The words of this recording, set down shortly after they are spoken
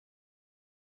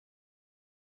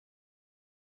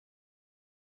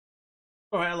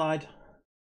Alright, I lied.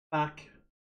 Back.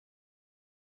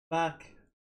 Back.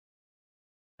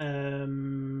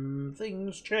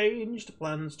 Things changed,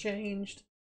 plans changed.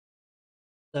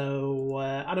 So,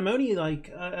 and I'm only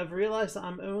like, I've realised that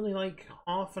I'm only like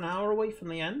half an hour away from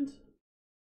the end.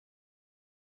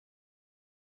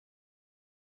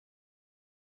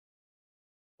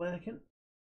 Working.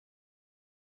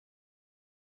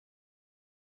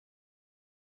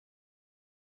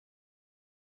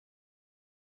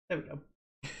 There we go.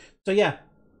 So yeah,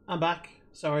 I'm back.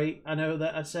 Sorry, I know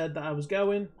that I said that I was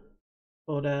going,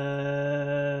 but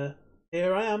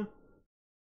here I am.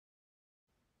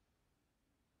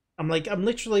 I'm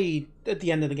literally at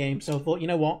the end of the game, so I thought, you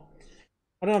know what?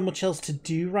 I don't have much else to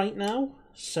do right now,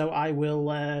 so I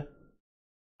will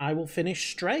finish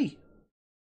Stray.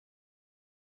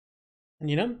 And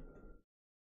you know,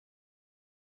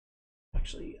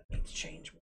 actually, I need to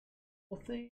change one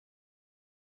thing.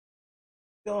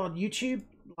 God, YouTube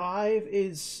Live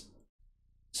is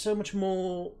so much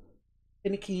more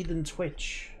finicky than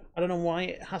Twitch. I don't know why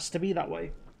it has to be that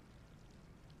way.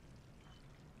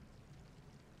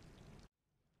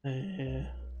 Oh,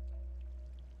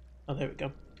 there we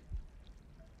go.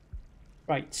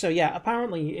 Right, so yeah,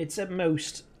 apparently it's at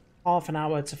most half an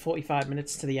hour to 45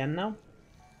 minutes to the end now.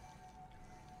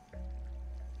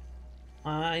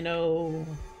 I know.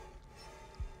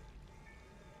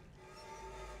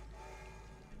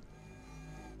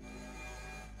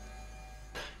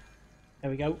 There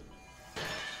we go.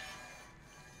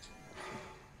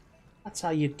 That's how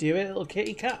you do it, little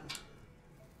kitty cat.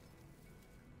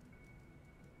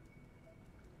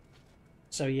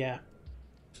 So yeah,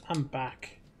 I'm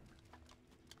back.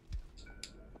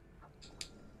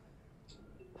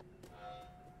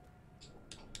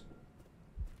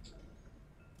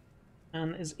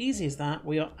 And as easy as that,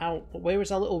 we are out. But where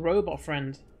is our little robot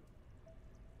friend?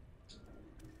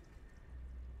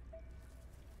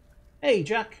 Hey,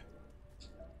 Jack.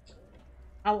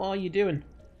 How are you doing?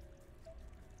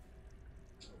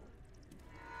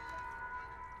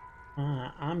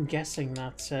 I'm guessing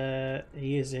that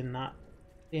he is in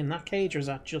that cage, or is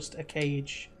that just a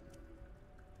cage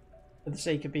for the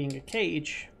sake of being a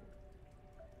cage?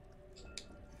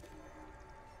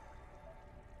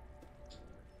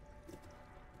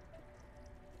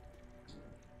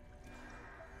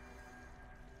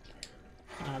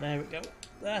 Ah, there we go.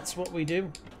 That's what we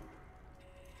do.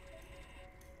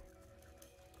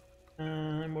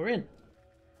 And we're in.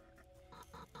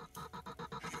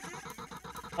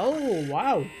 Oh,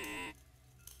 wow.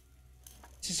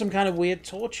 This is some kind of weird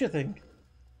torture thing.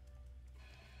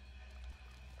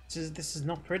 This is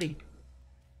not pretty.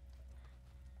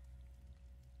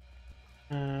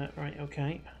 Right,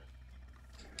 okay.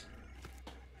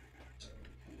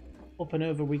 Up and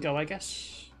over we go, I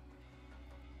guess.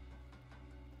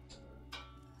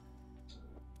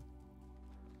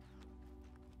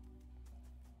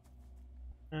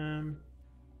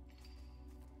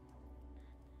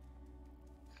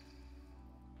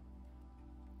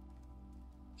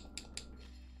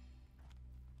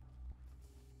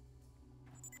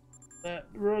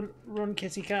 Run,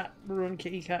 kitty cat, run,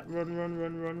 kitty cat, run, run,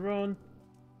 run, run, run.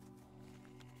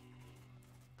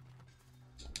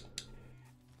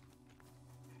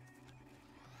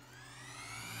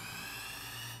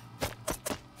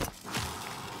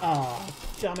 Oh,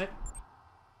 damn it.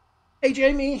 Hey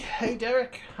Jamie, hey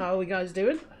Derek, how are we guys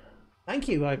doing? Thank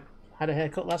you, I had a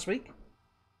haircut last week.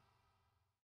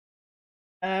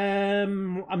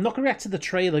 I'm not gonna react to the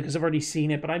trailer because I've already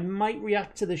seen it, but I might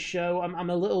react to the show. I'm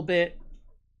a little bit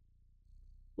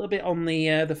on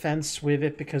the fence with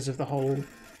it because of the whole,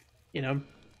 you know,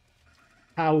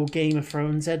 how Game of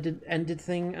Thrones ended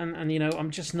thing, and you know, I'm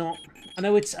just not. I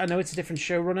know it's a different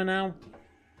showrunner now.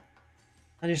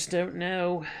 I just don't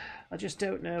know. I just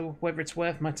don't know whether it's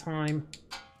worth my time.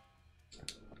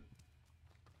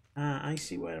 Ah, I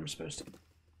see where I'm supposed to.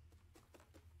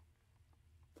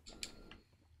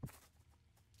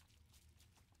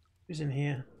 Who's in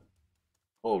here?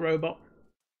 Poor robot.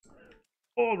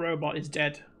 Poor robot is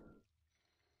dead.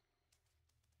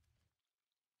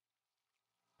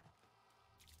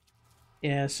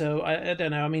 Yeah, so I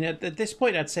don't know. I mean, at this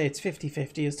point, I'd say it's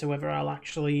 50-50 as to whether I'll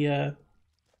actually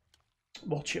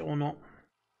watch it or not.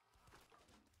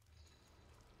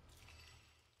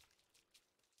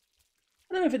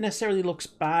 I don't know if it necessarily looks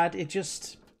bad. It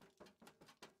just...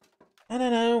 I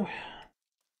don't know.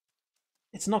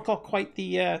 It's not got quite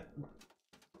the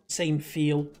same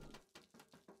feel.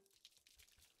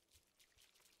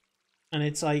 And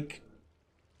it's like,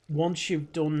 once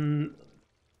you've done,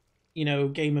 you know,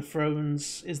 Game of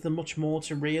Thrones, is there much more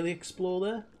to really explore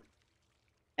there?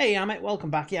 Hey, Amit, welcome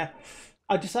back. Yeah,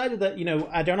 I decided that, you know,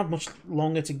 I don't have much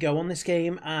longer to go on this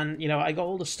game, and, you know, I got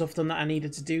all the stuff done that I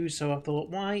needed to do, so I thought,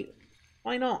 why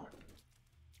not?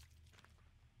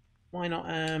 Why not,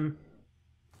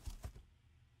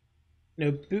 you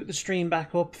know, boot the stream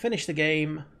back up, finish the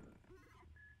game,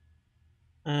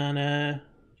 and,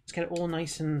 just get it all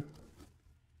nice and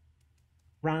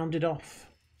rounded off.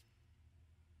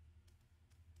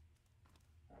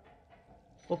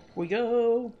 Up we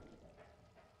go!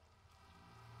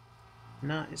 And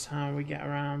that is how we get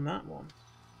around that one.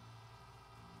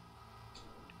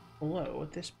 Although,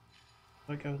 at this...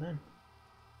 where do I go then?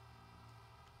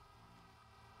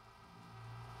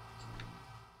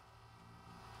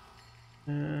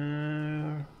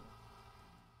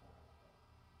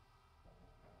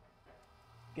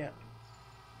 Get...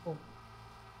 oh,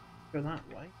 go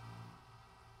that way.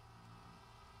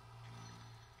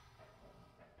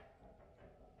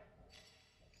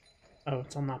 Oh,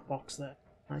 it's on that box there.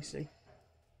 I see.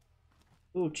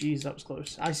 Oh, geez, that was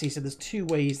close. I see. So there's two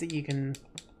ways that you can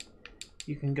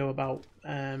go about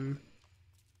getting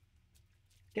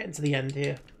to the end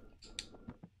here.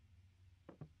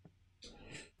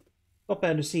 Got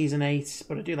better season 8,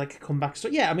 but I do like a comeback. So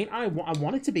yeah, I mean, I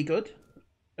want it to be good.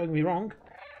 Don't get me wrong.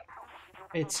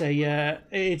 It's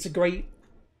a great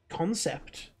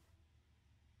concept,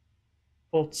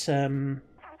 but I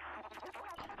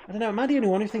don't know. Am I the only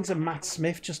one who thinks that Matt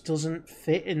Smith just doesn't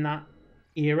fit in that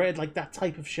era, like that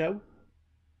type of show?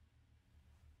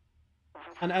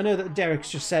 And I know that Derek's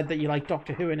just said that you like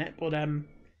Doctor Who in it, but I don't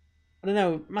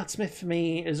know. Matt Smith for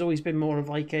me has always been more of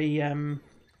like a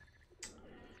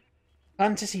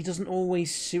fantasy doesn't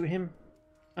always suit him.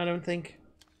 I don't think.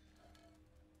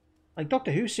 Like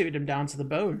Doctor Who suited him down to the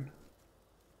bone,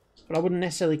 but I wouldn't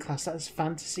necessarily class that as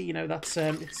fantasy. You know, that's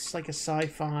it's like a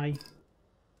sci-fi.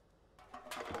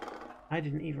 I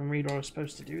didn't even read what I was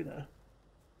supposed to do there.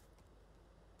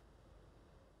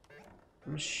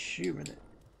 I'm assuming it.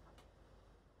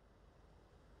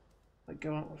 I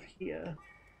go out of here.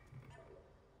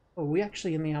 Oh, are we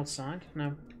actually in the outside?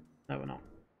 No. No, we're not.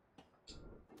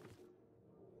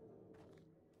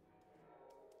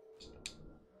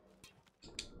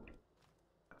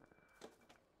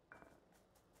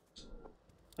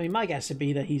 I mean, my guess would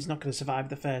be that he's not going to survive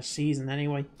the first season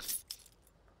anyway.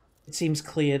 It seems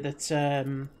clear that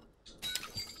the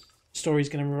story's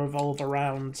going to revolve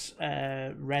around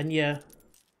Renya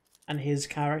and his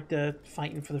character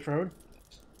fighting for the throne.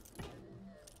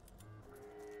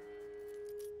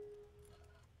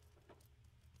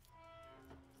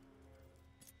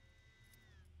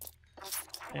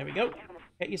 There we go.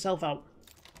 Get yourself out.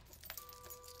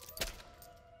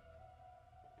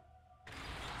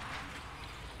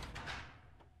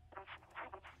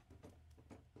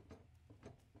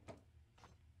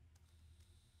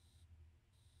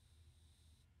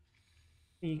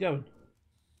 Where are you going?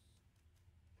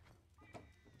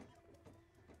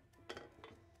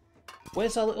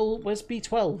 Where's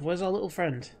B12? Where's our little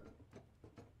friend?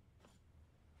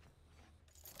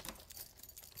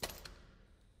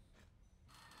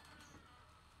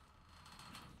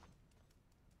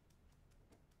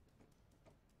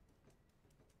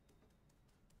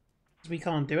 We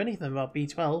can't do anything about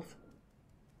B12.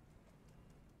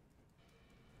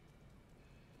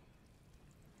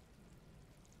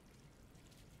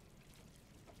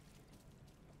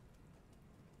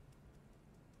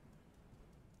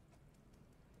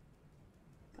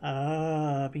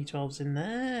 Ah, B12's in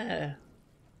there.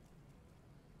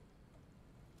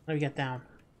 How do we get down?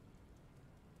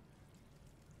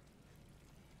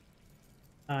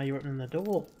 Ah, you're opening the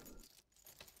door.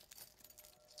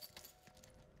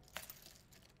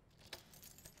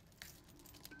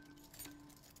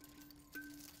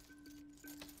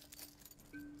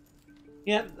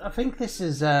 Yeah, I think this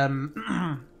is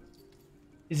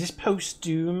is this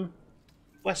post-Doom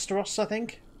Westeros, I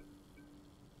think?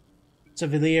 So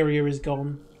Valyria is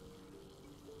gone.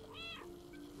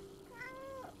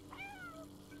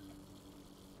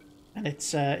 And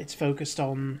it's focused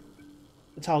on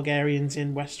the Targaryens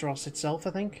in Westeros itself,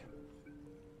 I think.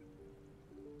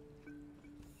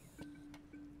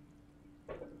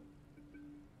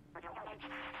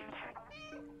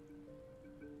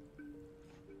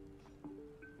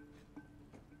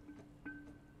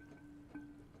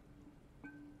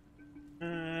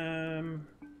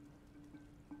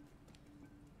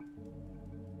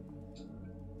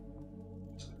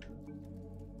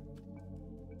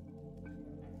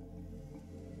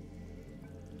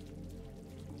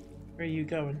 Where are you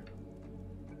going?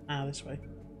 Ah, this way.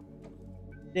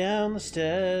 Down the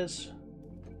stairs.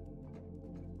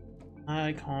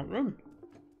 I can't run.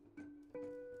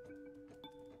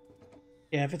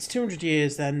 Yeah, if it's 200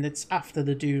 years, then it's after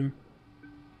the Doom.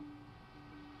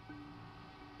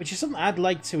 Which is something I'd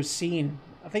like to have seen.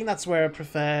 I think that's where I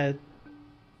prefer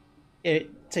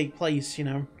it take place, you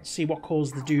know. See what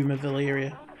caused the Doom of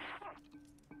Valyria.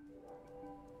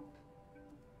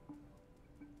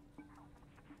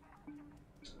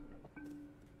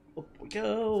 Up we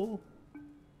go.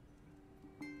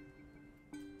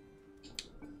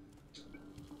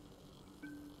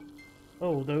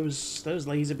 Oh, those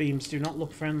laser beams do not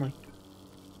look friendly.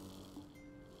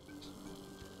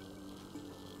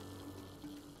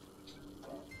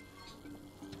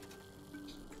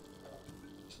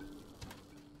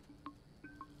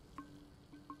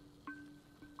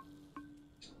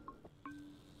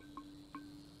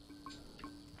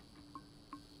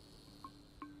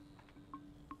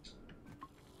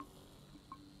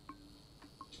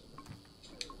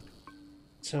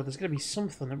 So there's going to be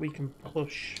something that we can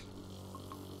push.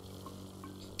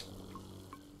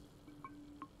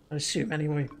 I assume,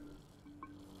 anyway.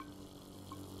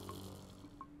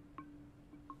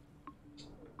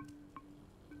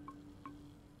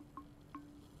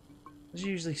 There's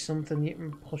usually something you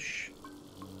can push.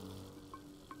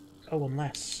 Oh,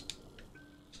 unless...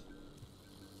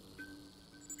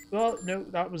 Oh, no,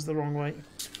 that was the wrong way.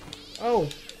 Oh!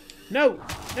 No!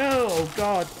 No! Oh,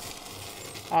 God!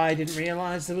 I didn't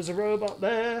realise there was a robot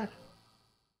there.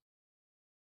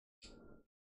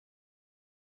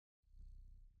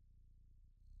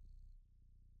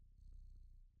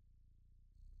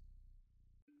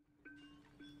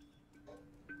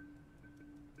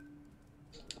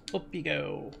 Up you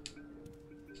go.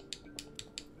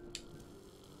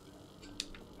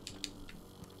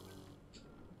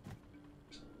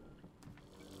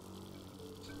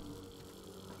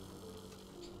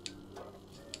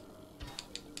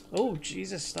 Oh,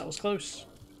 Jesus, that was close.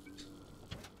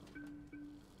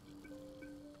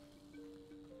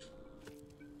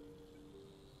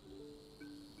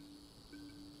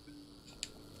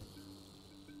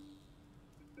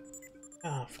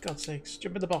 Ah, oh, for God's sakes.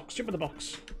 Jump in the box, jump in the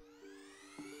box.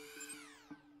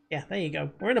 Yeah, there you go.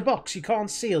 We're in a box, you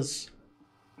can't see us.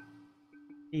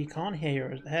 You can't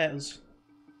hear us.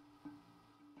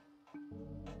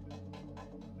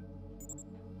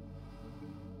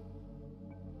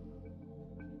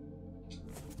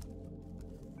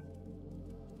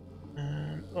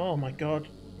 Oh my God,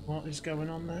 what is going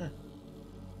on there?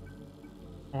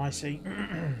 Oh, I see.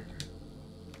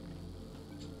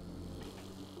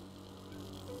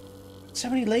 So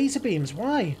many laser beams,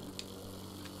 why?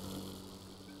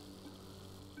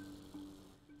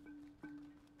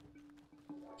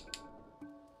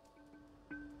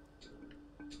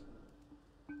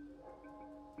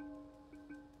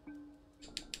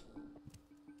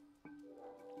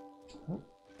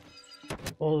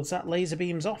 Well, is that laser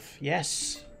beams off?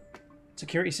 Yes.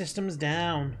 Security systems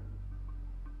down.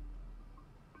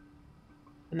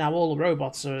 And now all the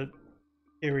robots are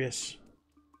furious.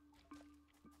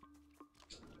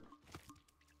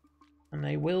 And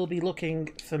they will be looking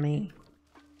for me.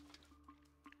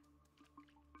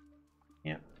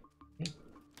 Yep.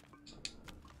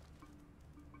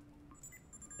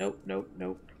 Nope, nope,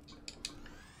 nope.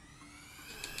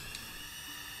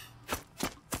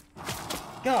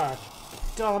 God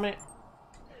damn it.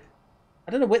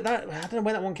 I don't know where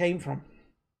that one came from.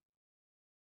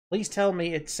 Please tell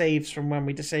me it saves from when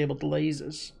we disabled the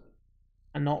lasers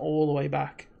and not all the way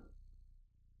back.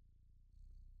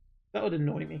 That would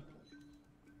annoy me.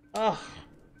 Ugh,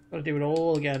 gotta do it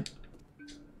all again.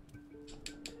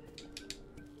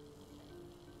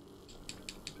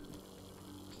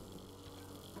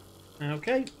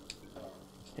 Okay,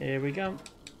 here we go.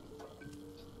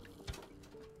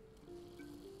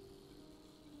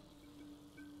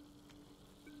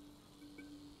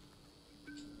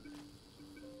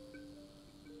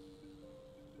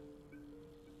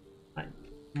 Right,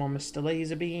 come on, Mr.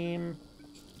 Laser Beam.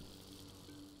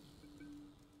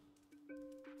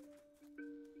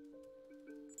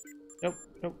 Nope,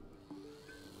 nope.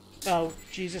 Oh,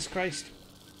 Jesus Christ.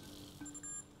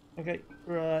 Okay,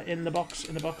 we're in the box,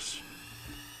 in the box.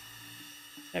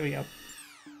 There we go.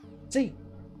 See?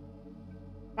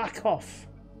 Back off.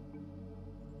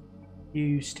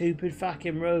 You stupid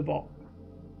fucking robot.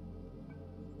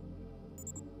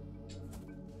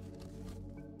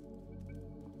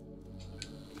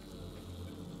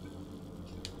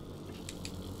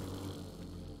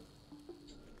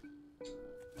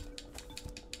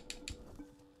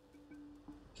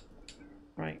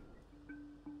 Right.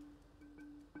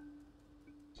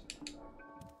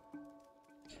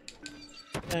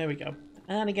 There we go.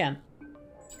 And again.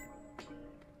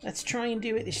 Let's try and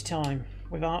do it this time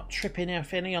without tripping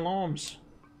off any alarms.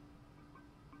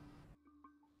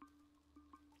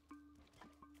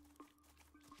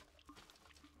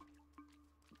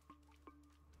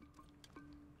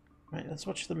 Right, let's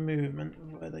watch the movement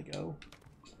of where they go.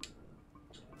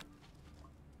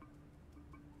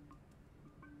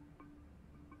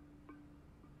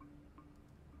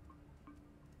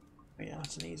 Oh, yeah,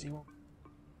 that's an easy one.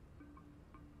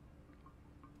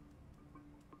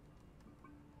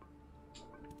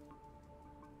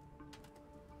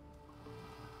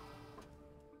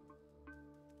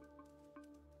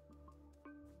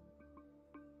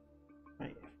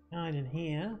 Right, hide in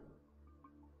here.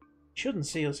 Shouldn't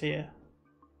see us here.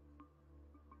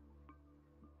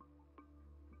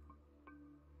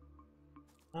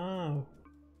 Oh.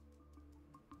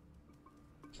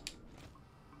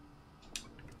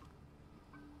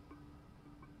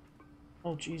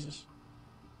 Oh, Jesus.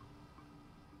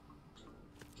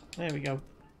 There we go.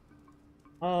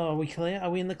 Oh, are we clear?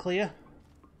 Are we in the clear?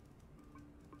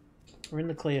 We're in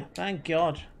the clear. Thank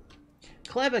God.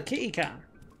 Clever kitty cat.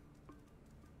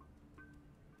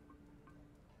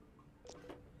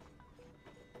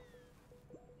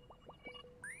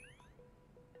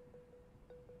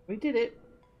 We did it.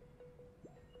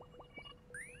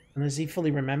 And is he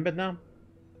fully remembered now?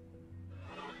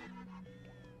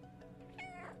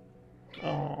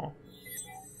 Oh.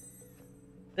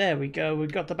 There we go.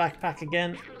 We've got the backpack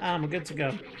again. And we're good to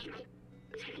go.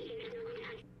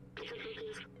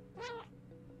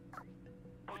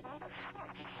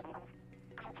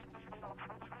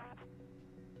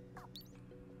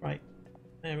 Right.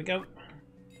 There we go.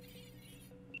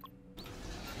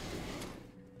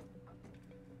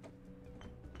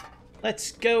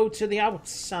 Let's go to the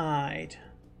outside.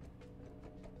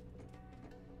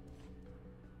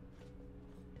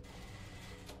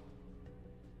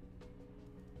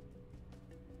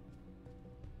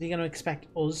 Is he going to expect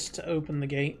us to open the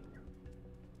gate?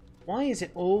 Why is it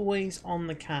always on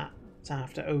the cat to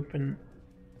have to open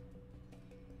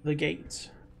the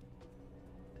gate?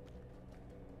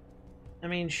 I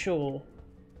mean, sure.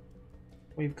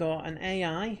 We've got an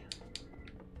AI.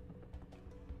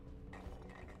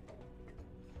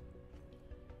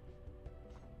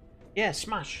 Yeah,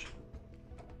 smash.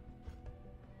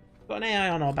 Got an AI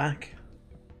on our back.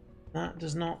 That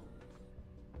does not,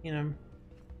 you know...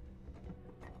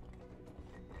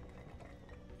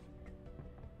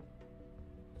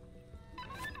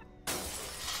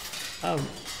 Oh.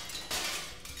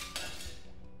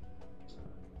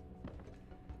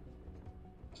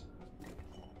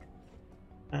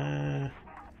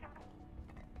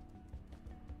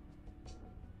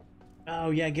 Oh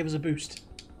yeah, give us a boost.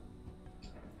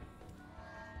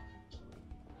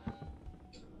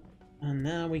 And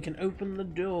now we can open the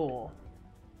door.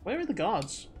 Where are the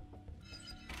guards?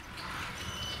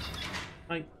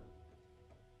 Like,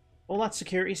 all that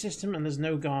security system and there's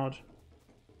no guard.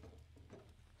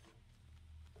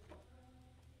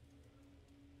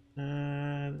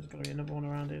 There's got to be another one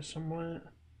around here somewhere.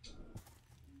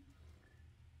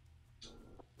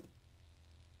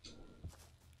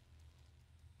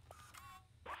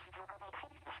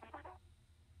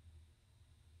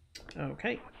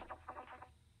 Okay.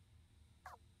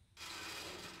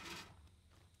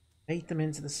 Bait them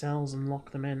into the cells and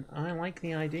lock them in. I like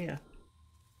the idea.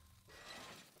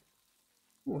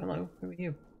 Oh, hello. Who are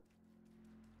you?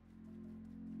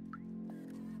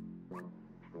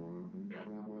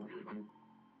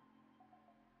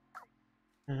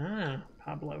 Ah,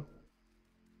 Pablo.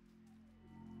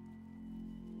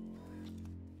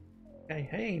 Hey,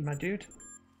 hey, my dude.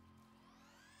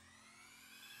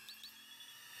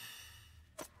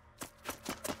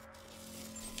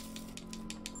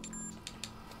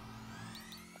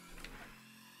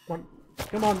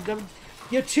 Come on,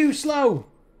 you're too slow!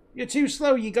 You're too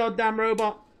slow, you goddamn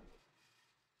robot!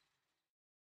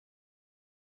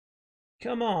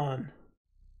 Come on.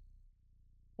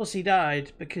 Plus he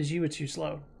died because you were too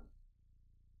slow.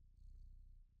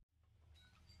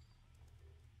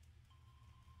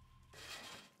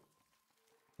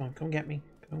 Come on, come get me.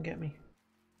 Come get me.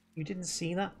 You didn't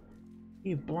see that?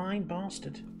 You blind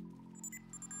bastard.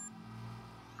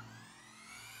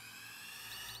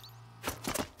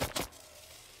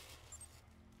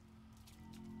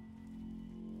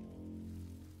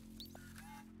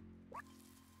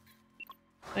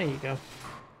 There you go.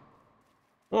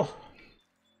 Oh.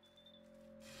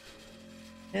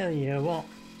 Hell yeah, what?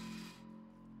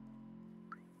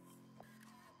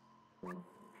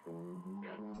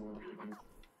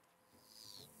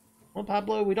 Well,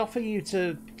 Pablo, we'd offer you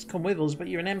to come with us, but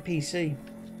you're an NPC.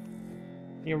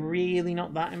 You're really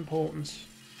not that important.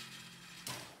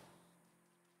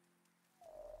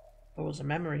 Oh, it was a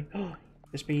memory. Oh,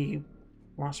 this be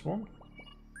last one?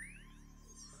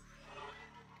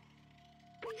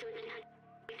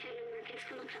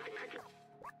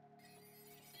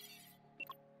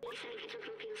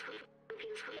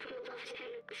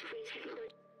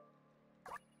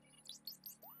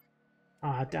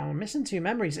 Ah, damn, I'm missing 2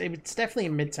 memories. It's definitely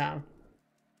in Midtown.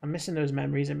 I'm missing those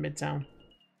memories in Midtown.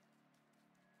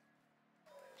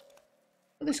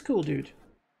 Oh, this cool dude.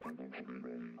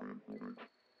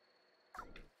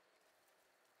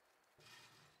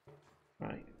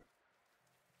 Right.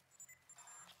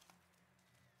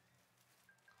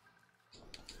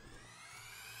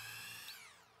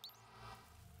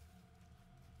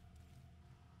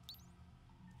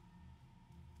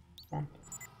 Come on.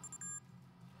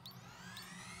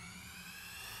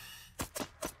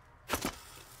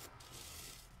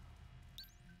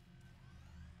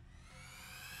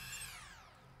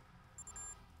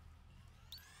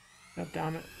 God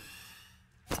damn it.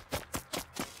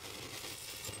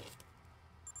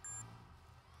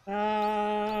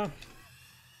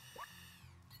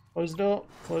 Close the door.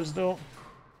 Close the door.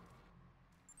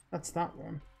 That's that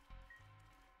one.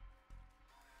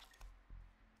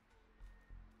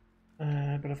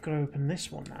 But I've got to open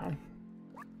this one now.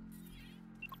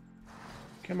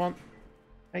 Come on.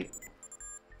 Hey.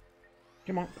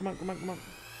 Come on, come on, come on, come on.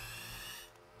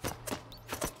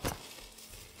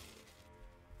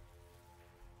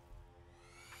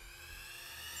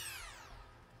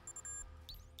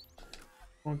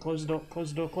 Come on, close the door, close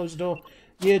the door, close the door.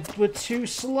 You were too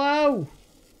slow!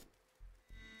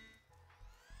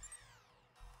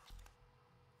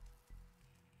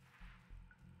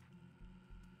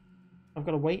 I've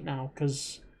got to wait now,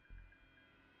 because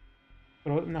I've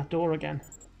got to open that door again.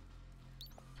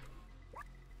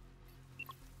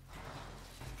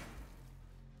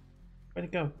 Where'd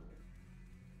it go?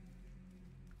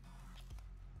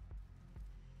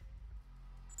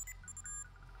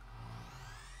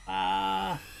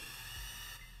 Ah!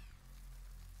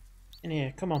 In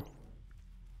here, come on.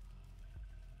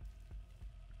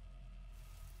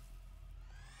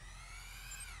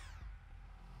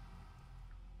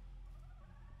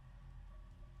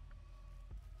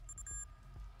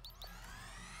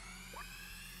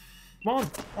 Come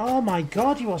on! Oh my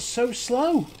god, you are so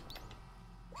slow!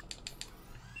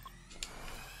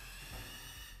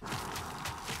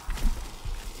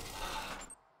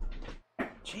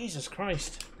 Jesus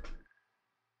Christ.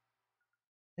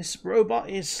 This robot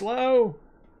is slow!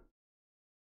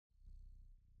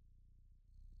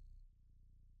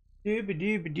 Doop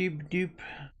doop doop doop.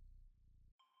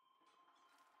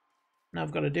 Now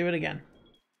I've got to do it again.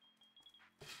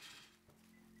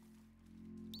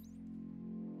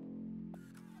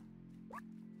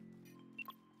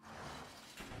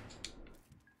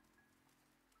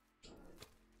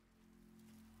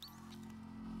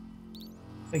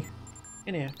 Hey,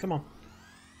 in here, come on.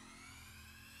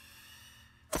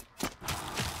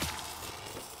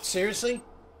 Seriously?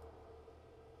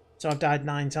 So I've died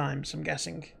 9 times, I'm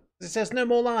guessing. It says no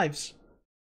more lives.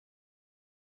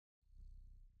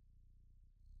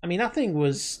 I mean, that thing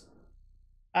was...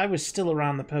 I was still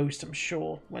around the post, I'm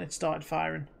sure, when it started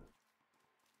firing.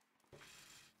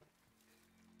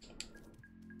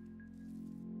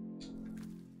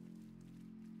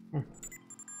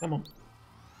 Come on.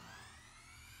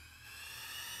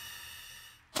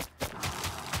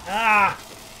 Ah!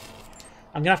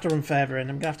 I'm gonna have to run further in.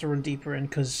 I'm gonna have to run deeper in,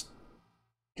 because...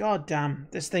 God damn,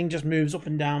 this thing just moves up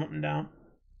and down, up and down.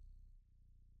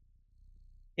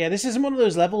 Yeah, this isn't one of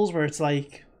those levels where it's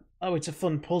like, oh, it's a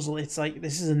fun puzzle. It's like,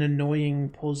 this is an annoying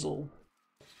puzzle.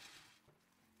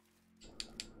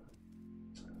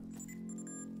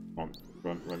 Come on,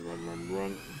 run, run, run, run,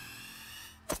 run.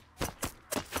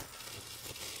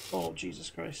 Oh, Jesus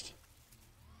Christ.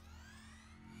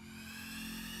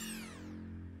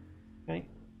 Okay.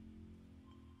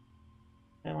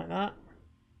 And like that.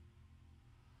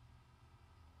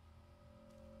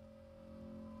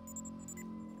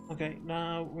 Okay,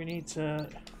 now we need to...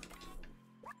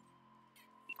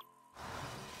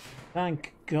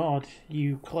 Thank God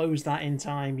you closed that in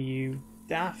time, you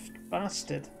daft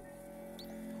bastard.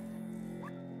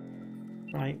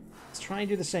 Right, let's try and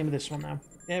do the same with this one now.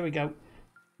 There we go.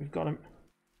 We've got him.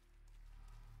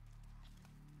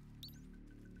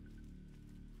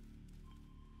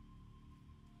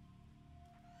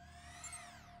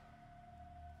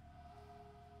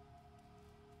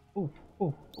 Oh,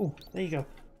 oh, oh, there you go.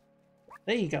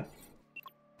 There you go.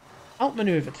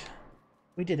 Outmaneuvered.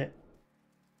 We did it.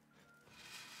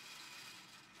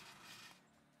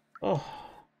 Oh,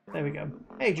 there we go.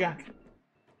 Hey, Jack.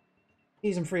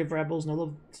 Season 3 of Rebels, and I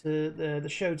love the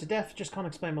show to death. Just can't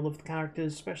explain my love for the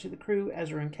characters, especially the crew,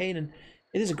 Ezra and Kanan.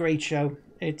 It is a great show.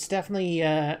 It's definitely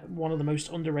one of the most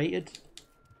underrated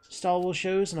Star Wars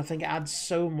shows, and I think it adds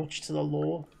so much to the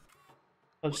lore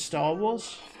of Star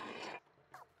Wars.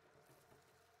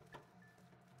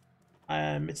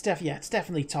 It's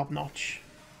definitely top notch.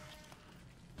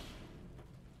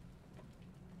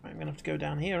 I'm gonna have to go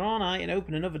down here, aren't I, and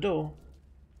open another door.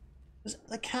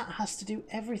 The cat has to do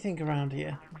everything around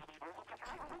here.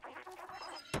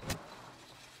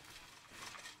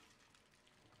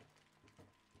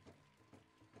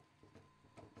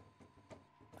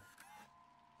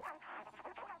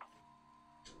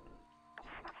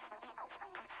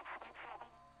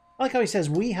 I like how he says,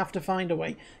 we have to find a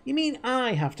way. You mean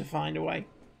I have to find a way?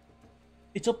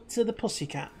 It's up to the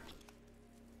pussycat.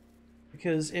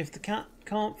 Because if the cat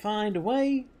can't find a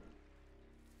way,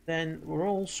 then we're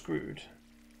all screwed.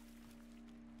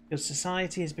 Because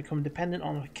society has become dependent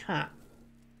on a cat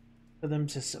for them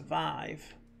to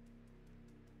survive.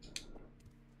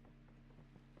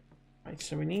 Right,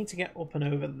 so we need to get up and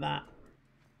over that.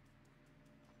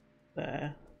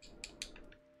 There.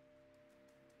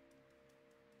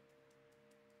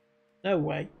 No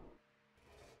way.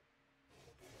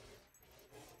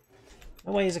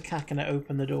 No way is a cat going to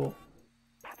open the door.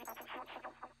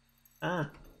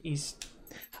 Ah, he's...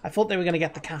 I thought they were going to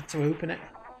get the cat to open it.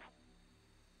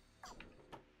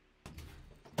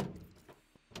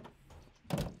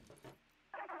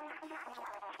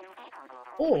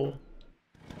 Or,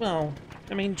 well,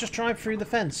 I mean, just drive through the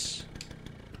fence.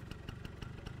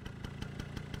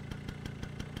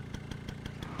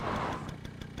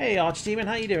 Hey, Archdemon,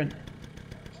 how you doing?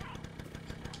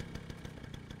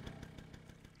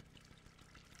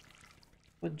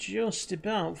 We're just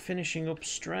about finishing up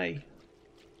Stray.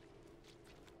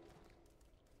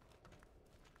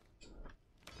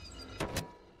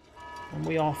 And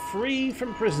we are free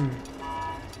from prison.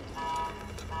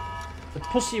 The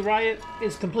Pussy Riot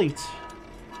is complete.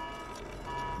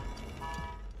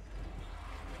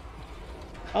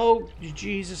 Oh,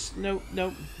 Jesus. No,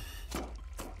 no.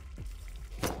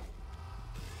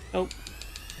 Oh.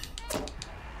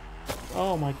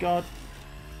 Oh my God.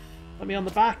 Let me on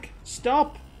the back.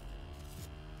 Stop!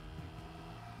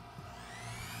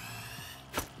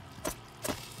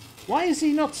 Why is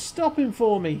he not stopping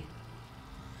for me?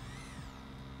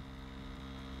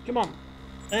 Come on.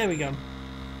 There we go.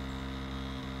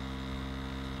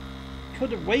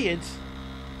 Could have waited.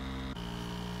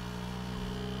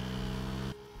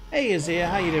 Hey, Azir,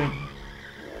 how you doing?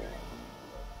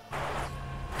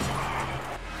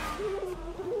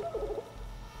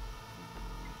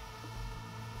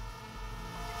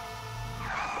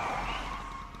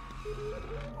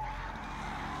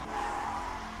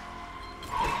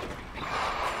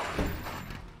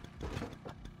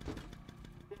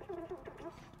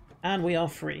 And we are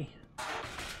free.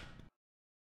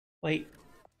 Wait.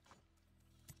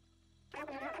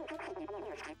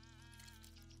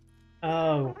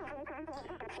 Oh.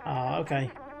 Ah,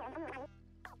 okay.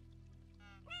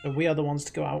 So we are the ones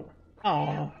to go out.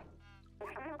 Oh.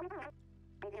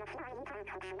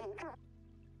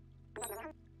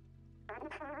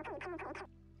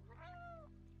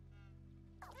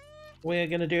 We're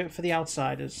gonna do it for the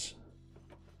outsiders.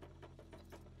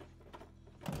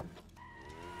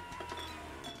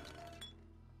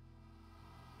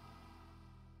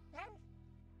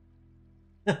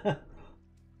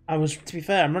 To be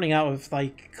fair, I'm running out of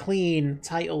like clean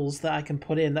titles that I can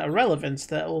put in that are relevant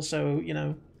that also, you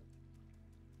know,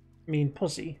 mean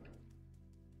pussy.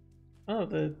 Oh,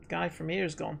 the guy from here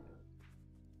is gone.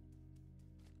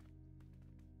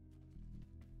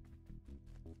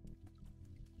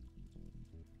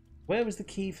 Where was the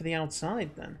key for the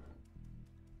outside then?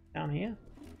 Down here?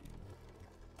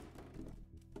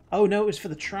 Oh no, it was for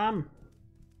the tram.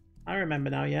 I remember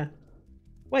now, yeah.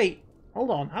 Wait. Hold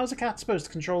on, how's a cat supposed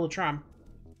to control the tram?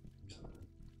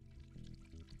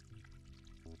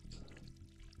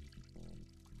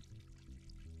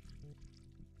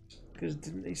 Because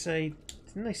didn't they say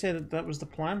that that was the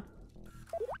plan?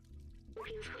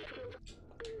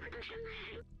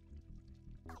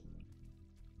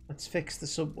 Let's fix the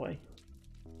subway.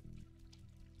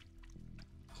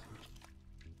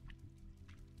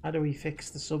 How do we fix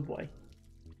the subway?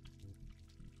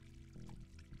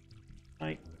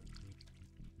 Right.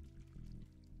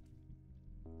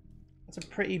 That's a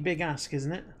pretty big ask,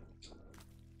 isn't it?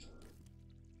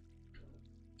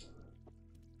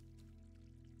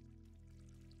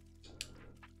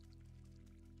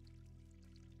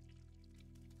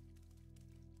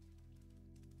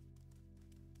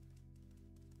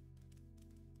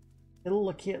 Kill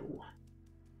the kill.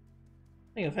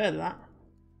 I think I've heard of that.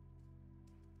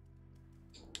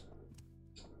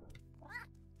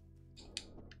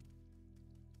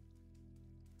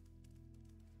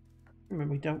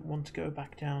 Remember, we don't want to go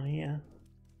back down here.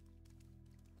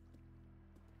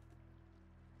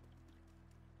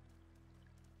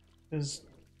 Because,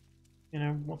 you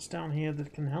know, what's down here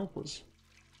that can help us?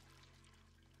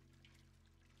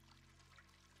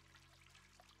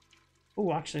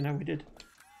 Oh, actually, no, we did.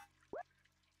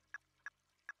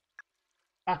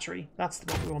 Battery. That's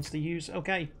what we wanted to use.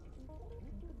 Okay.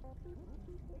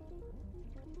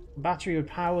 Battery would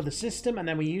power the system, and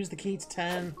then we use the key to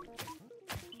turn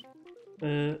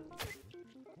the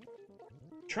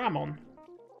tram on.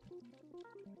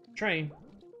 Train.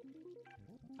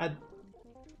 A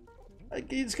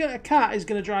cat is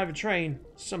gonna drive a train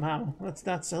somehow.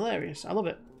 That's hilarious. I love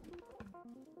it.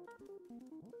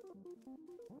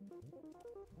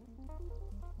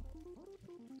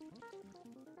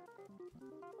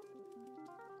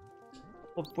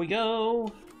 Up we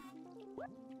go.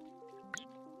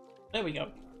 There we go.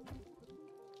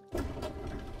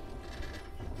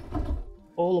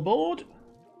 All aboard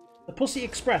the Pussy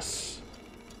Express.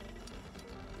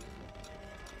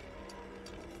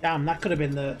 Damn, that could have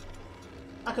been the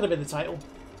title.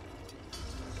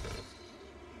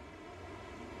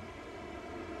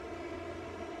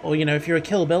 Or, you know, if you're a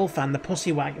Kill Bill fan, the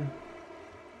Pussy Wagon.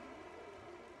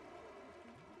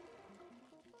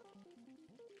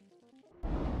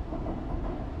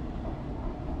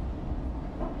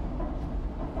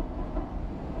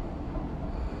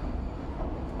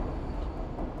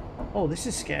 Oh, this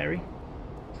is scary.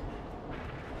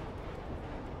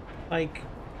 Like,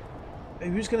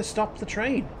 who's going to stop the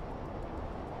train?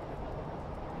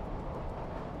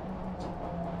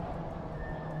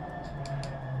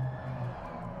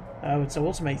 Oh, it's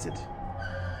automated.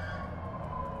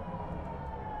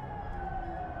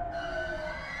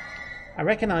 I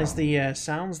recognise the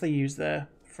sounds they use there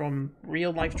from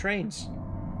real-life trains.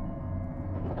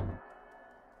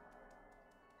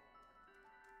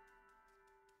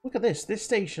 Look at this. This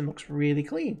station looks really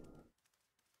clean.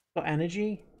 Got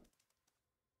energy.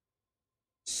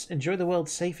 Enjoy the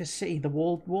world's safest city, the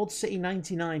Walled City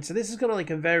 99. So this has got like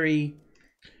a very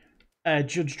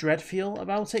Judge Dredd feel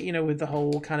about it, you know, with the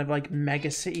whole kind of like Mega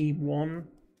City 1,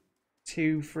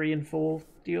 2, 3, and 4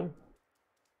 deal.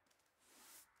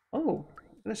 Oh,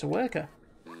 there's a worker.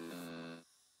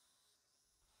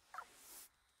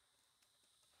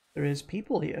 There is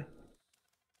people here.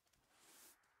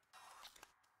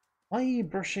 Why are you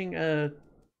brushing a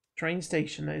train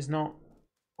station that is not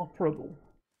operable?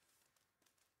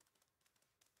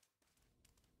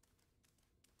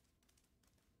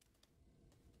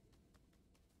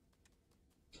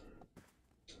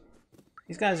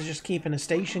 These guys are just keeping a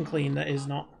station clean that is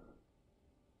not.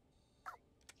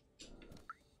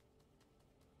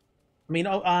 I mean,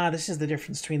 this is the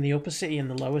difference between the upper city and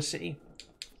the lower city.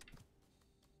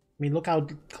 I mean, look how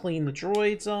clean the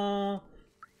droids are.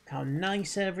 Look how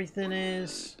nice everything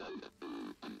is.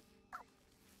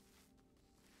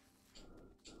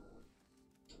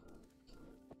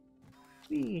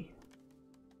 Whee.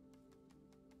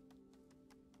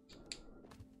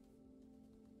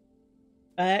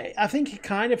 I think it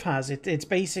kind of has. It's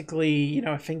basically, you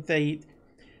know, I think they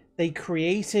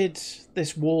created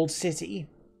this walled city,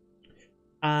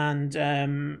 and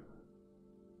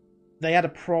they had a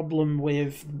problem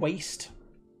with waste.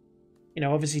 You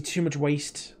know, obviously too much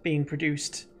waste being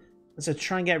produced. And so to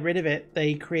try and get rid of it,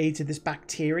 they created this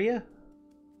bacteria.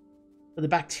 But the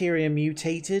bacteria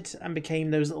mutated and became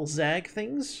those little Zerg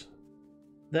things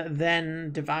that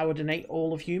then devoured and ate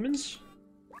all of humans.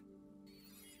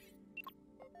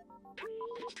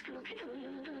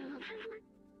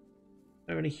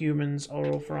 Only humans are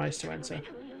authorized to enter.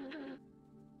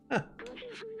 Huh.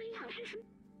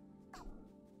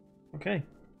 Okay.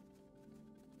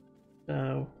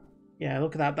 So, yeah,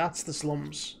 look at that. That's the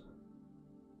slums.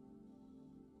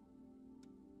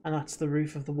 And that's the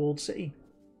roof of the walled city.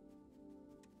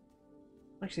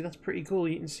 Actually, that's pretty cool.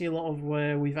 You can see a lot of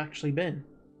where we've actually been.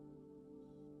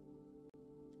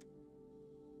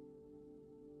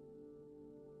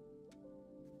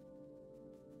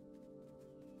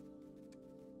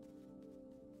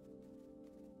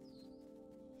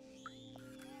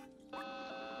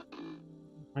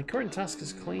 My current task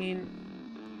is clean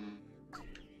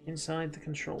inside the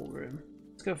control room.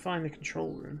 Let's go find the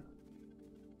control room.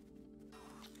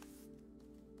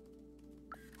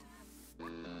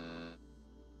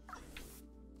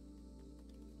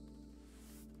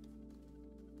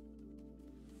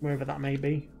 Wherever that may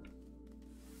be.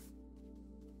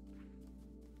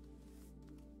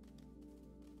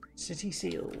 City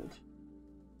sealed.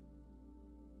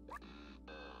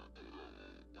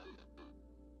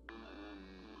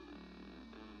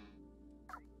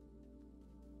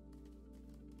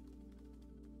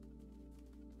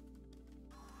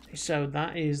 So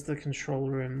that is the control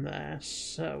room there.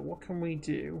 So what can we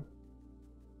do?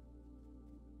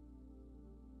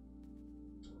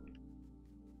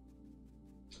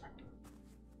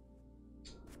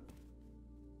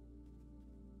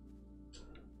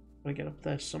 Gotta get up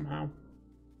there somehow.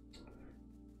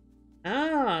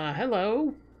 Ah,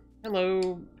 hello.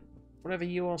 Hello. Whatever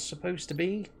you are supposed to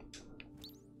be.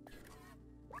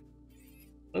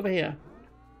 Over here.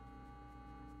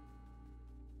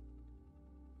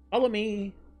 Follow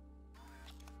me.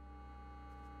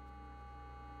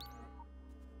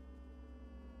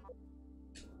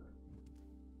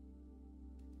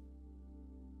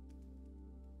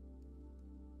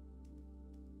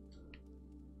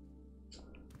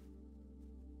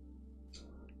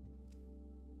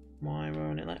 Why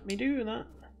won't it let me do that?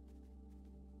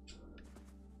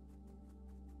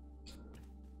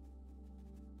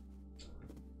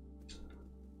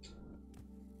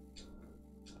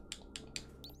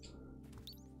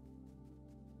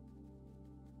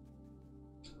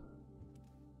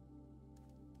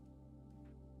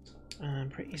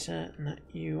 I'm pretty certain that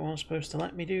you are supposed to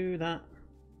let me do that.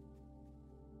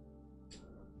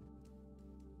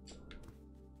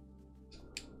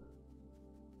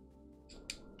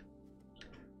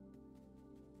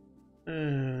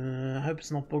 I hope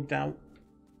it's not bugged out.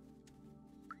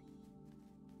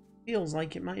 Feels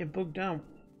like it might have bugged out.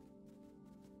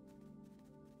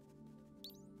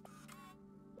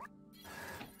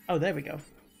 Oh, there we go.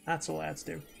 That's all I had to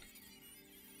do.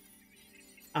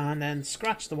 And then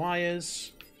scratch the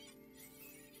wires.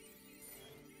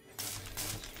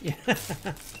 Yeah.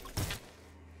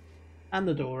 And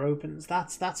the door opens.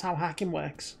 That's how hacking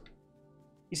works.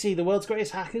 You see, the world's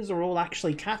greatest hackers are all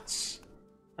actually cats.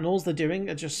 And all they're doing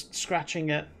are just scratching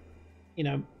at, you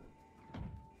know,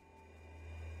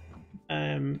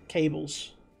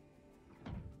 cables.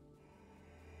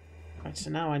 Right, so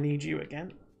now I need you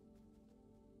again.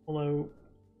 Although...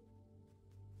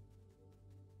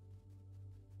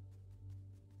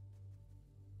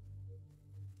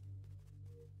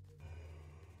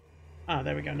 Ah,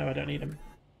 there we go. No, I don't need him.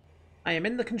 I am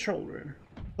in the control room.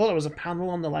 Thought there was a panel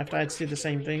on the left. I had to do the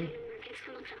same thing.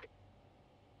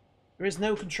 There is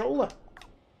no controller.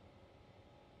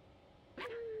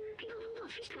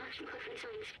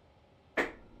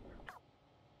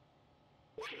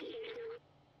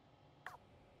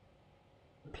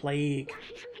 Plague.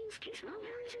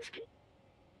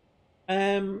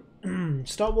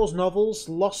 Star Wars novels.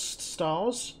 Lost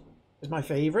Stars is my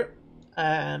favourite.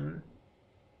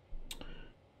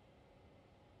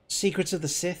 Secrets of the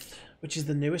Sith, which is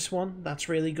the newest one, that's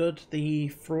really good. The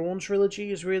Thrawn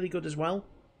trilogy is really good as well.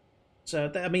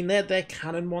 So, I mean, they're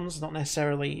canon ones, not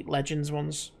necessarily Legends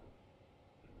ones.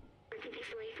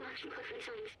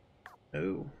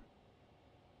 Oh.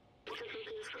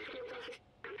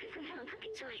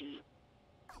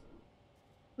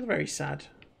 Very sad.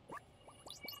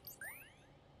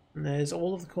 And there's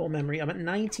all of the core memory. I'm at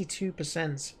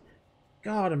 92%.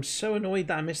 God, I'm so annoyed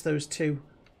that I missed those two.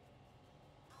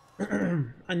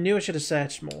 I knew I should have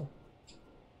searched more.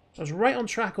 I was right on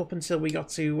track up until we got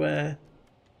to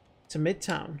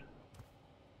Midtown.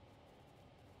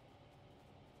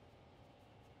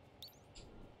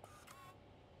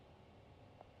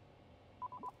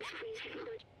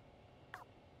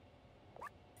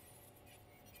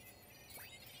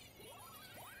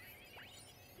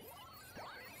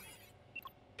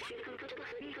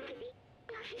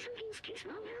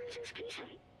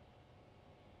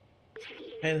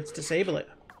 Okay, let's disable it.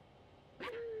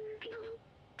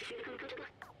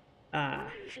 Ah.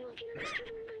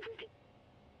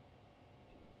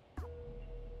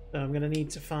 So I'm going to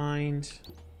need to find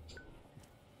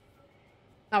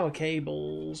power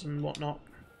cables and whatnot.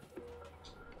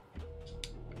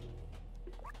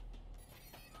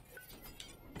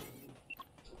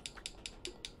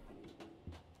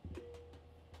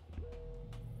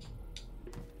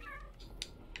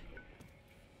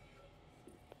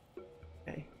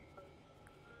 Okay.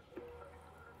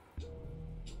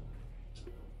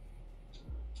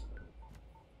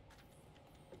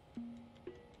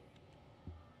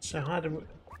 So how do we...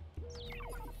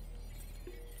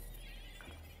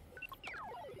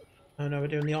 Oh no, we're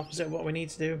doing the opposite of what we need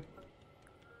to do.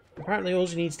 Apparently all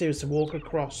you need to do is to walk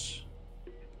across.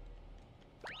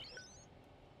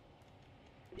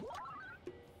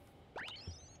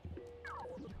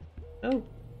 Oh.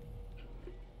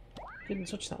 Didn't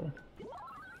touch that one.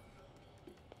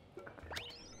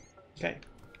 Okay.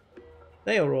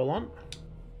 They are all on.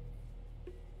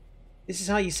 This is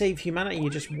how you save humanity, you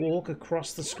just walk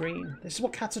across the screen. This is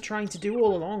what cats are trying to do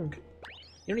all along.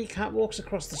 You know, your cat walks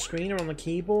across the screen or on the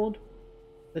keyboard?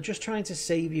 They're just trying to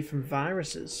save you from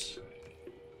viruses.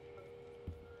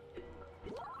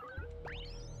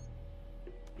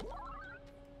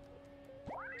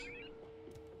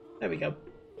 There we go.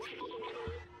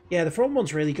 Yeah, the front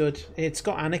one's really good. It's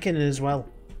got Anakin in it as well.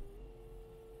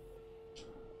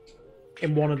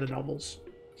 in one of the novels.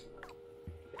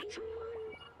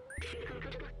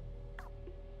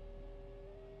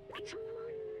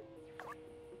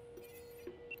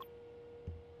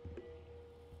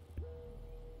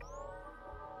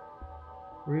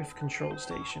 Roof control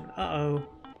station. Uh-oh.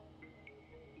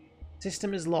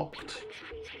 System is locked.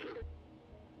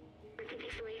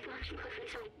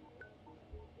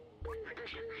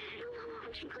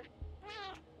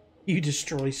 You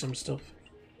destroy some stuff.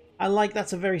 I like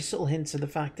that's a very subtle hint to the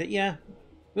fact that, yeah,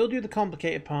 we'll do the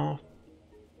complicated part.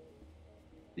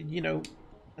 You know,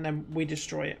 and then we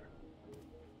destroy it.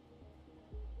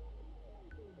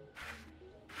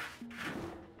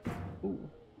 Ooh.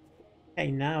 Okay,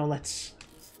 now let's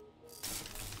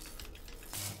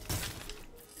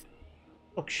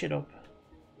fuck shit up.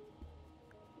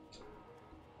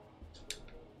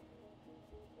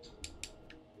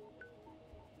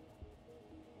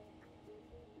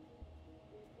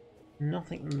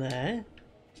 Nothing there.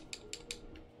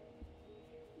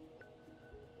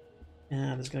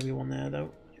 Yeah, there's going to be one there,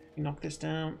 though. Knock this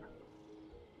down.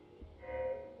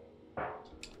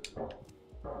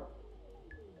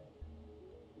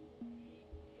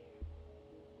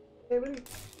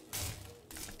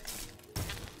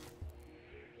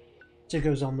 So it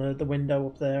goes on the window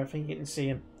up there. I think you can see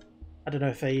him. I don't know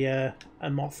if a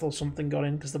moth or something got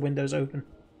in because the window's open.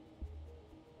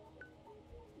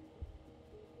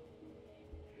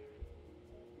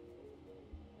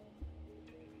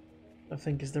 I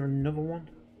think, is there another one?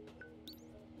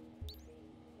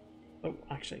 Oh,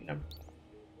 actually, no.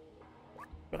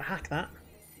 Gotta hack that.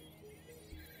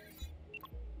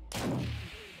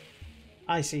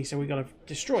 I see, so we gotta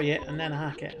destroy it and then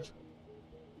hack it.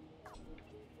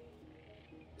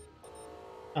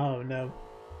 Oh no.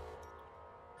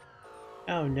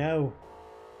 Oh no.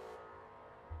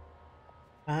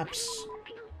 Perhaps.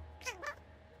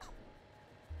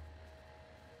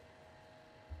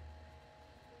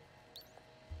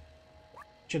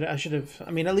 I should have.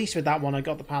 I mean, at least with that one, I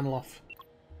got the panel off.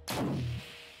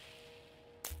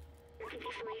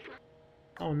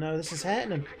 Oh no, this is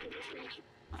hurting him.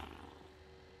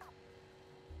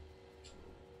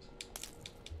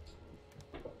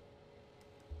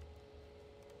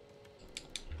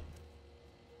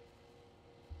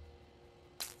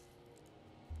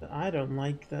 But I don't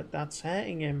like that. That's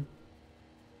hurting him.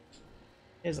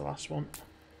 Here's the last one.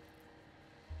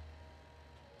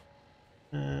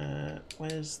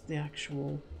 Where's the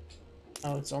actual...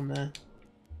 Oh, it's on there.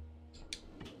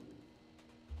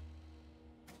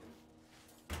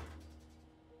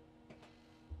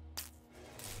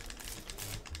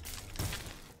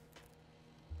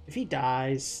 If he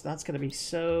dies, that's going to be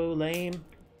so lame.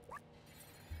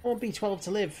 I want B12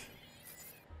 to live.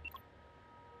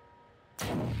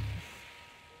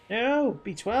 No,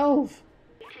 B12!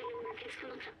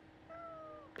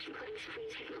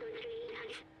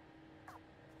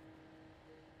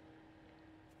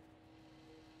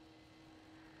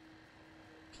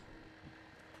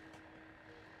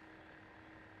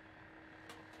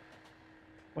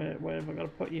 Where have I got to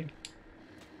put you?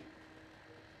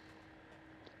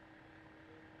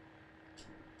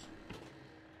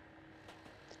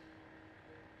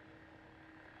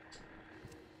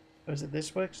 Oh, is it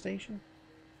this workstation?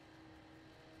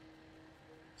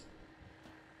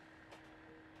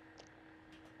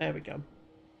 There we go.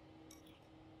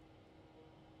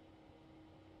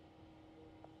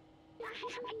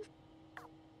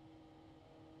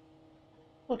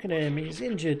 Look at him, he's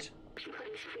injured.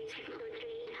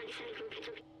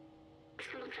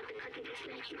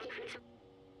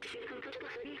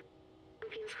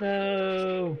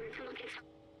 No.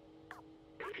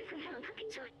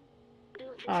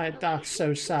 Oh, that's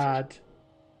so sad.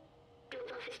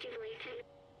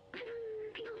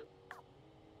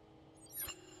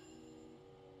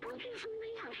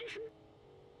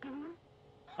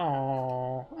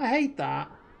 Oh, I hate that.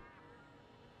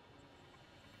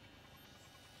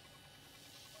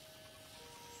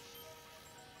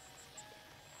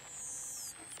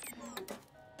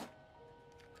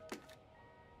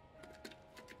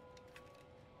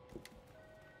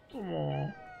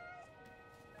 Oh.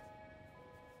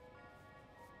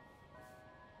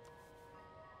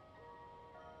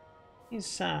 He's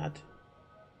sad.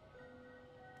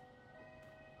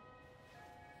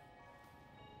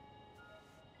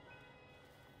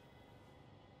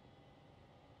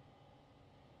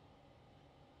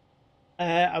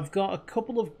 I've got a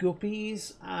couple of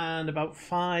guppies and about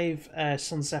 5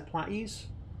 sunset platies.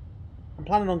 I'm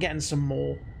planning on getting some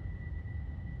more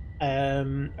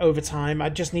over time. I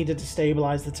just needed to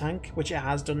stabilize the tank, which it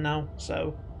has done now.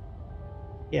 So,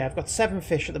 yeah, I've got 7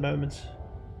 fish at the moment.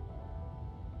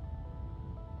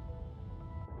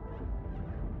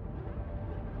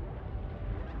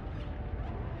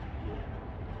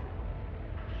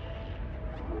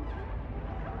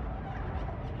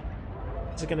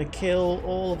 are going to kill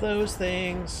all of those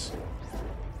things.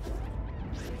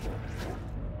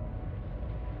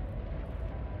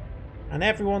 And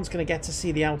everyone's going to get to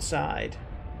see the outside.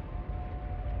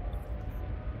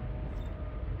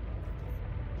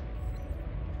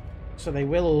 So they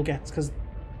will all get, because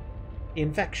the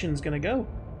infection's going to go.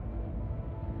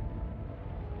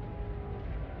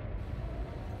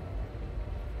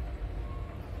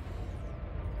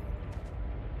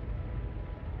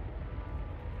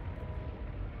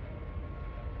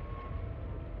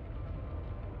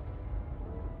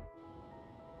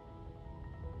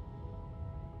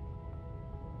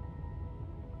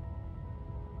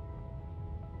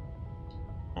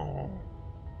 Oh.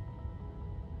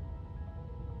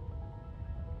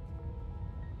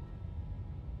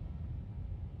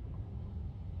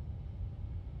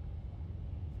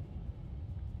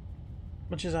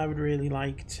 Much as I would really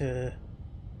like to...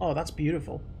 Oh, that's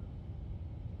beautiful.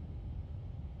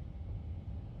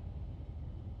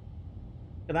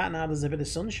 Look at that, now there's a bit of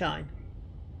sunshine.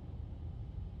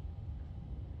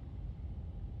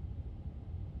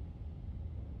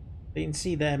 You can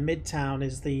see there, Midtown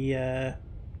is the...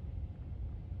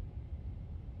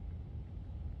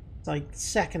 it's like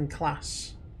second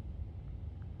class.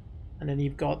 And then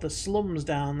you've got the slums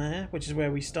down there, which is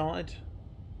where we started.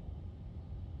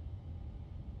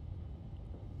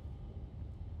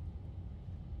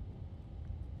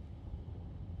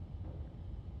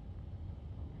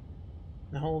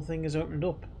 The whole thing is opened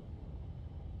up.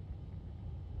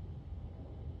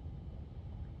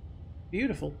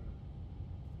 Beautiful.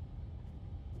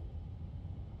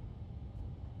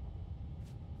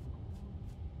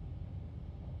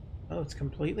 Oh, it's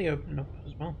completely opened up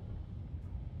as well.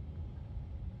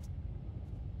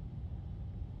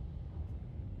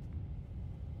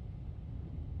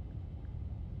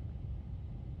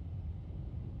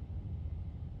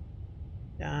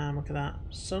 Damn, look at that.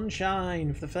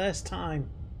 Sunshine for the first time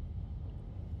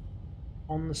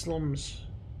on the slums.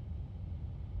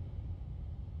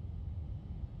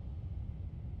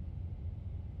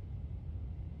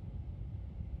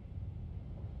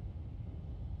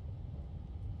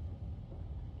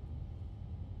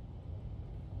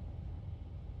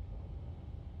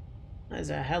 That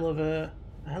is a hell of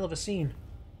a scene.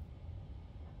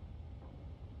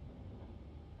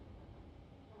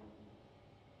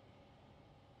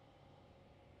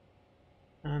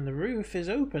 And the roof is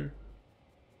open.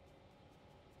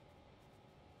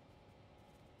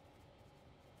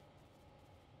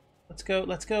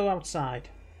 Let's go outside.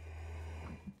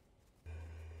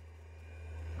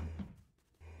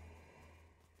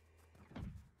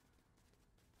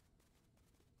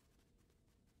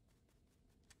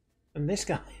 And this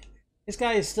guy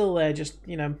is still there, just,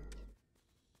 you know,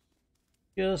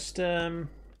 just doing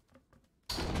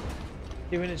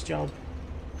his job.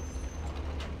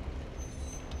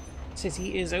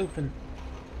 City is open.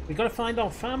 We gotta find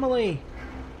our family.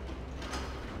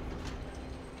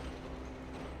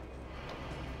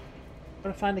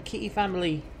 Gotta find the kitty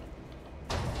family.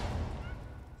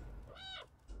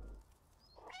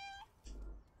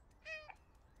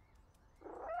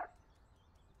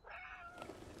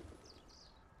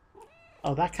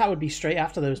 Oh, that cat would be straight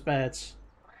after those birds.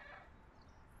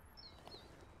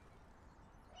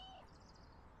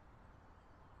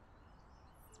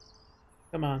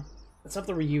 Come on, let's have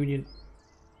the reunion.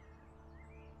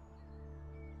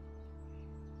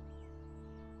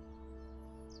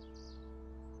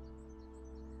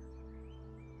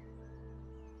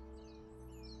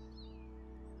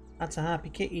 That's a happy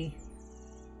kitty.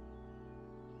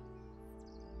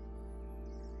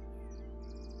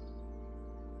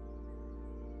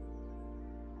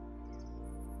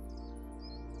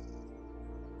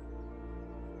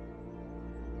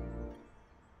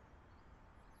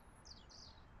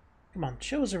 Come on,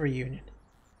 show us a reunion.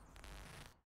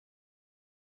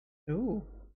 Ooh.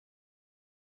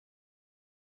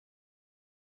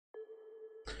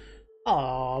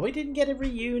 Oh, we didn't get a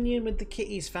reunion with the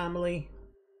kitty's family.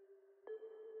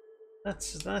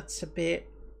 That's a bit...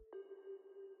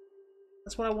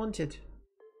 That's what I wanted.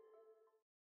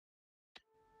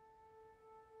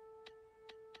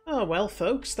 Oh well,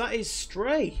 folks, that is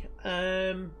Stray.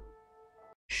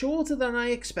 Shorter than I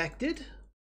expected.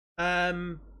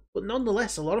 But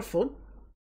nonetheless, a lot of fun.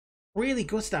 Really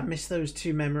gutted I missed those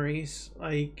two memories.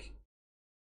 Like,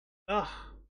 I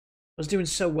was doing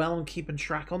so well on keeping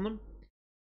track on them.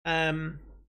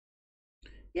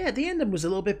 Yeah, the ending was a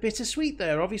little bit bittersweet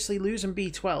there. Obviously losing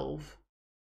B12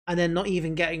 and then not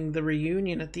even getting the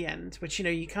reunion at the end, which, you know,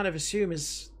 you kind of assume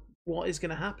is what is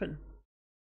going to happen.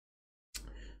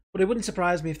 But it wouldn't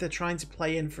surprise me if they're trying to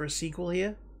play in for a sequel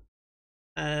here.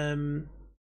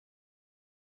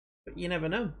 But you never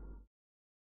know.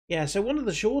 Yeah, so one of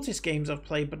the shortest games I've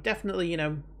played, but definitely, you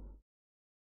know,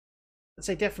 I'd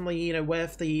say definitely, you know,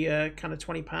 worth the kind of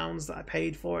 £20 that I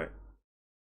paid for it.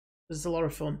 It's a lot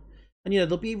of fun. And, you know,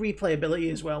 there'll be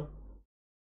replayability as well.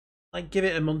 Like, give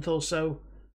it a month or so,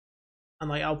 and,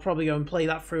 like, I'll probably go and play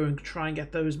that through and try and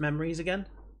get those memories again.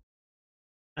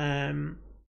 But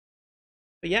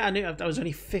yeah, I knew I was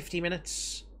only 50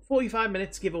 minutes, 45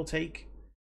 minutes, give or take,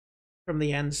 from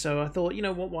the end. So I thought, you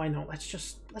know what, why not? Let's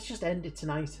just end it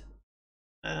tonight.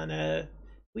 And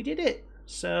we did it.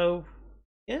 So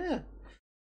yeah,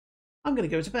 I'm gonna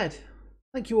go to bed.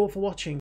 Thank you all for watching.